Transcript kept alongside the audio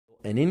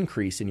an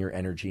increase in your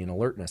energy and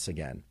alertness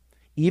again,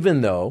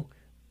 even though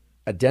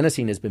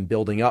adenosine has been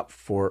building up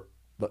for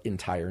the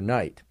entire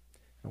night.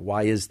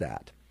 Why is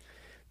that?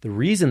 The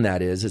reason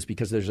that is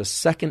because there's a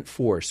second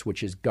force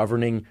which is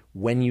governing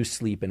when you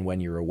sleep and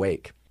when you're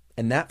awake.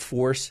 And that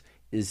force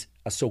is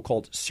a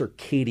so-called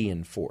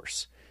circadian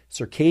force.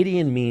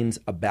 Circadian means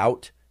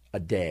about a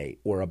day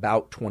or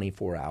about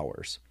 24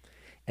 hours.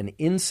 And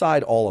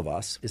inside all of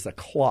us is a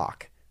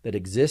clock that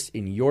exists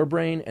in your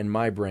brain and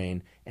my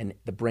brain and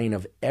the brain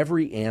of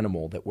every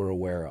animal that we're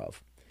aware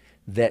of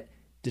that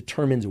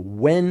determines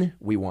when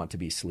we want to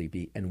be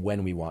sleepy and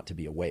when we want to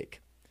be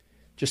awake.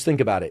 Just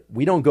think about it.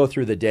 We don't go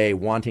through the day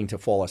wanting to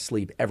fall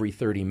asleep every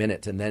 30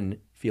 minutes and then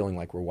feeling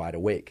like we're wide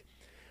awake.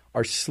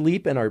 Our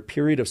sleep and our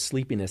period of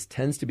sleepiness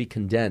tends to be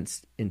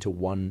condensed into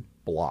one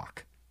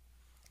block,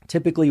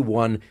 typically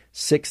one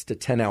 6 to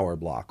 10 hour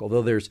block,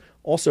 although there's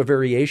also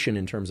variation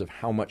in terms of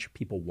how much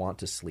people want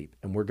to sleep.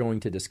 And we're going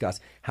to discuss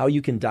how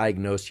you can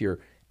diagnose your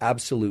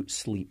absolute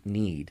sleep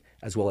need,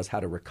 as well as how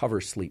to recover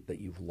sleep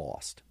that you've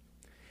lost.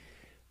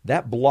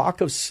 That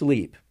block of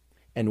sleep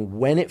and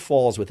when it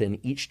falls within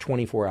each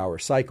 24-hour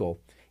cycle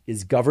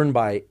is governed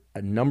by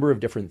a number of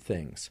different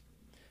things.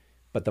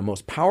 But the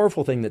most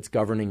powerful thing that's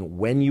governing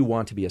when you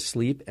want to be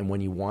asleep and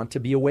when you want to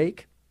be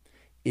awake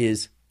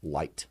is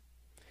light.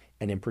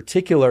 And in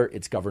particular,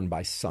 it's governed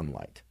by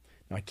sunlight.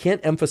 Now, I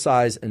can't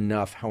emphasize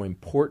enough how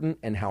important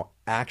and how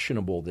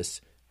actionable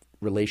this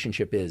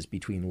relationship is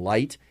between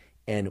light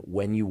and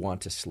when you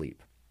want to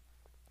sleep.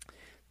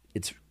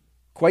 It's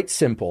quite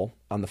simple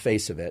on the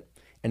face of it,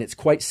 and it's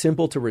quite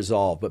simple to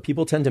resolve, but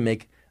people tend to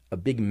make a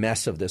big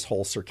mess of this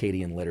whole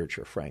circadian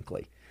literature,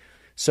 frankly.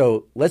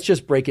 So let's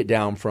just break it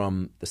down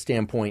from the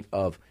standpoint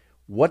of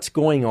what's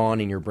going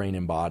on in your brain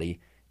and body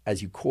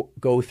as you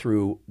go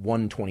through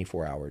one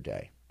 24-hour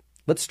day.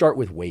 Let's start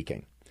with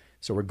waking.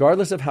 So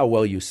regardless of how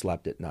well you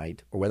slept at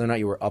night or whether or not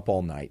you were up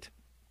all night,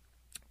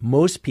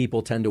 most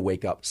people tend to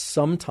wake up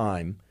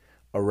sometime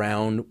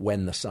around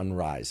when the sun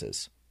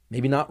rises.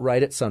 Maybe not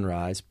right at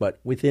sunrise, but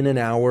within an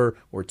hour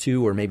or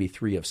two or maybe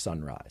 3 of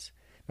sunrise.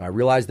 Now, I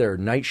realize there are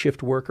night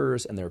shift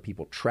workers and there are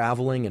people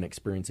traveling and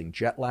experiencing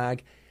jet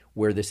lag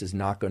where this is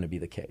not going to be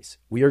the case.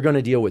 We are going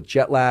to deal with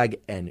jet lag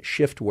and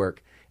shift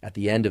work at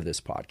the end of this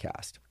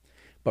podcast.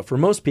 But for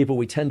most people,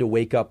 we tend to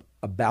wake up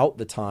about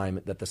the time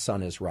that the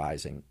sun is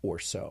rising or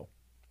so.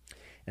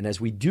 And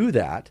as we do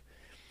that,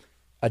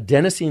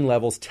 adenosine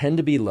levels tend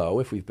to be low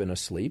if we've been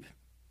asleep,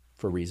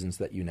 for reasons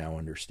that you now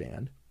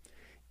understand.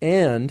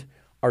 And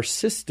our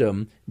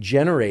system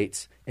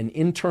generates an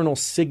internal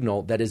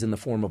signal that is in the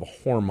form of a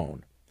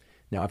hormone.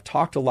 Now, I've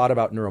talked a lot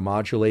about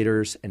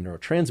neuromodulators and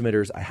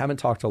neurotransmitters. I haven't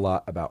talked a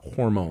lot about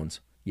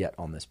hormones yet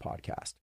on this podcast.